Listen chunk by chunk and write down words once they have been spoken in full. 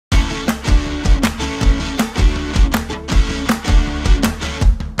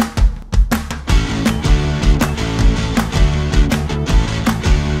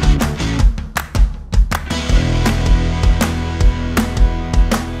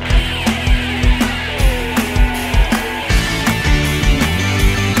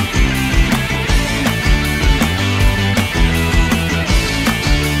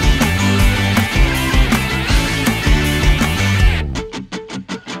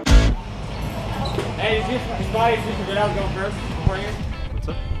Hey, is Scotty just a good out going first before you? What's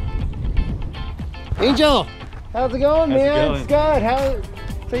up? Angel, how's it going, man? How's it going?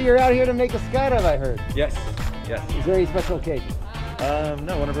 Scott, so you're out here to make a skydive, I heard. Yes. Yes. Is there any special occasion?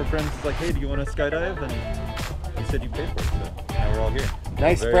 No, one of our friends was like, hey, do you want to skydive? And he said you paid for it, so now we're all here.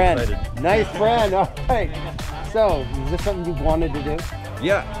 Nice friend. Excited. Nice friend. All right. So, is this something you wanted to do?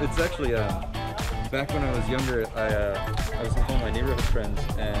 Yeah, it's actually, back when I was younger, I was with one of my neighborhood friends,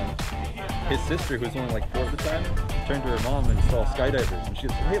 and his sister, who was only like 4 at the time, turned to her mom and saw skydivers, and she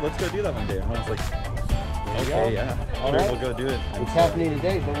was like, hey, let's go do that one day. And Mom's like, okay, yeah, all sure, right. we'll go do it. And it's happening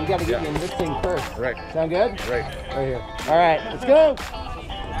today, but we got to get you in this thing first. Right. Sound good? Right. Right here. All right, let's go.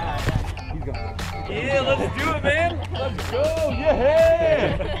 Yeah, let's do it, man. Let's go.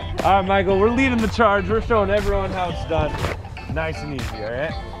 Yeah. All right, Michael, we're leading the charge. We're showing everyone how it's done. Nice and easy, all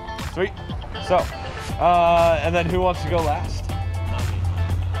right? Sweet. So, and then who wants to go last?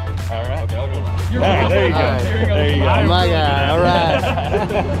 All right. Okay, I'll go last. There you go. Right. There you go. Oh my God. All right.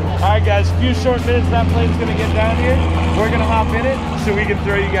 All right, guys. A few short minutes. That plane's gonna get down here. We're gonna hop in it so we can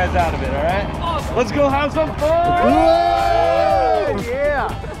throw you guys out of it. All right. Awesome. Let's go have some fun. Whoa! Yeah.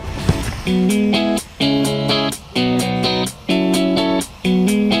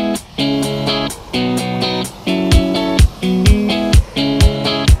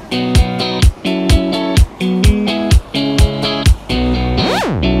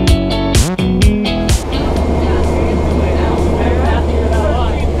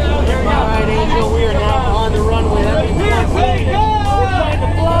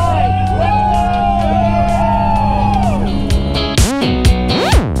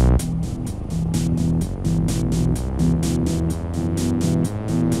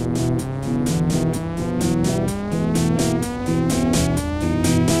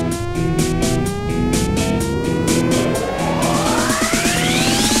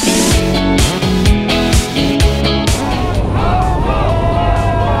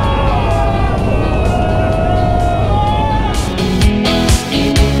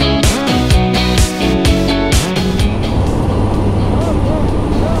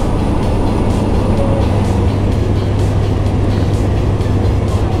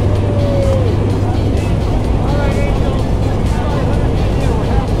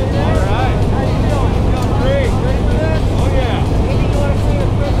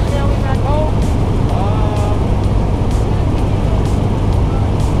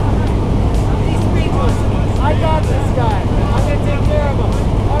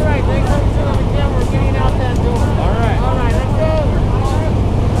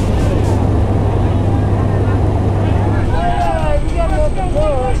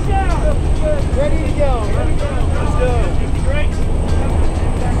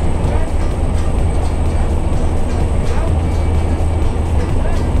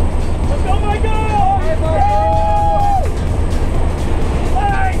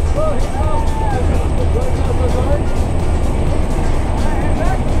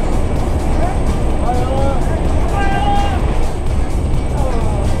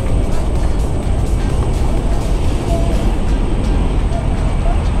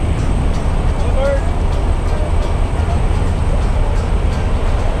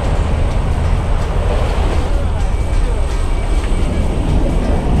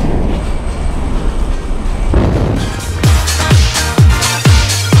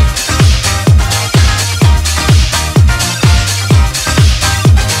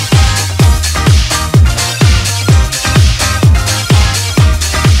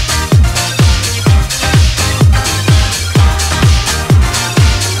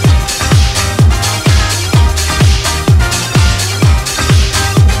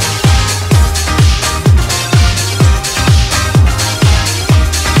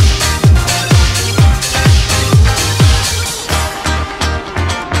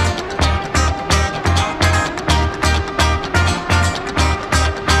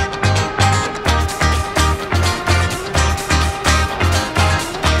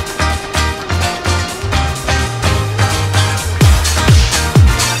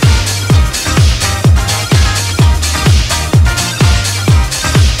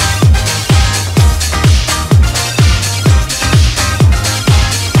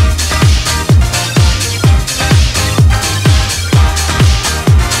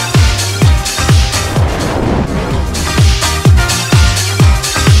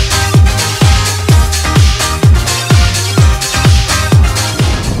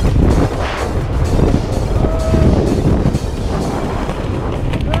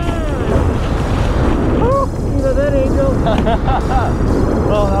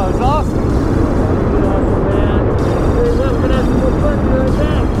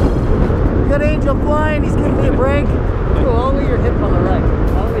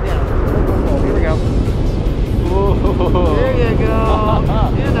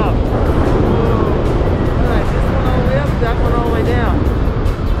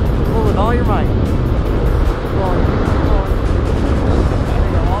 Follow your mic. Keep going. Keep going. There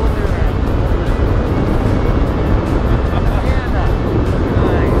you go, all the way around. And up.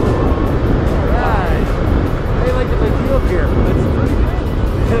 Nice. Alright. How do you like the big view up here?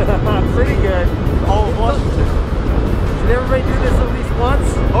 It's pretty good. All of Washington. Should everybody do this at least once?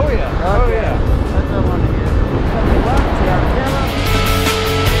 Oh yeah. Oh yeah. That's what I want to hear. Good luck. See our camera.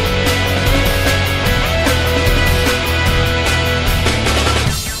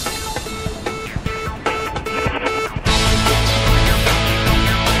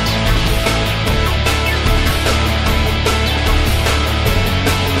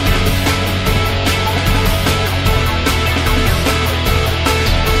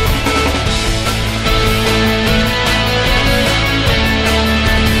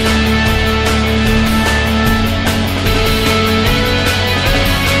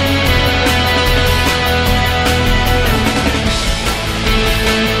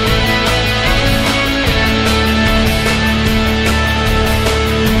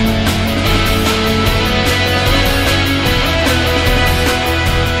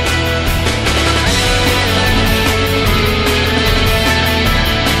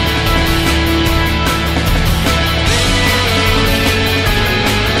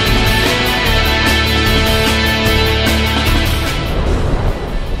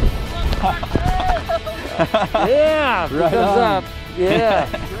 Yeah, Right thumbs on. up. Yeah.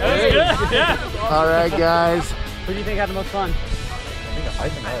 That's good. Yeah. All right, guys. Who do you think had the most fun? I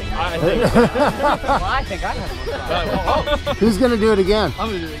think. Well, I think I had the most fun. Who's gonna do it again? I'm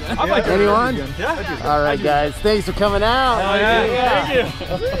gonna do it again. I might do it Anyone? again. Yeah. All right, guys. Thanks for coming out. Oh, yeah. Thank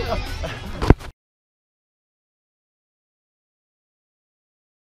you.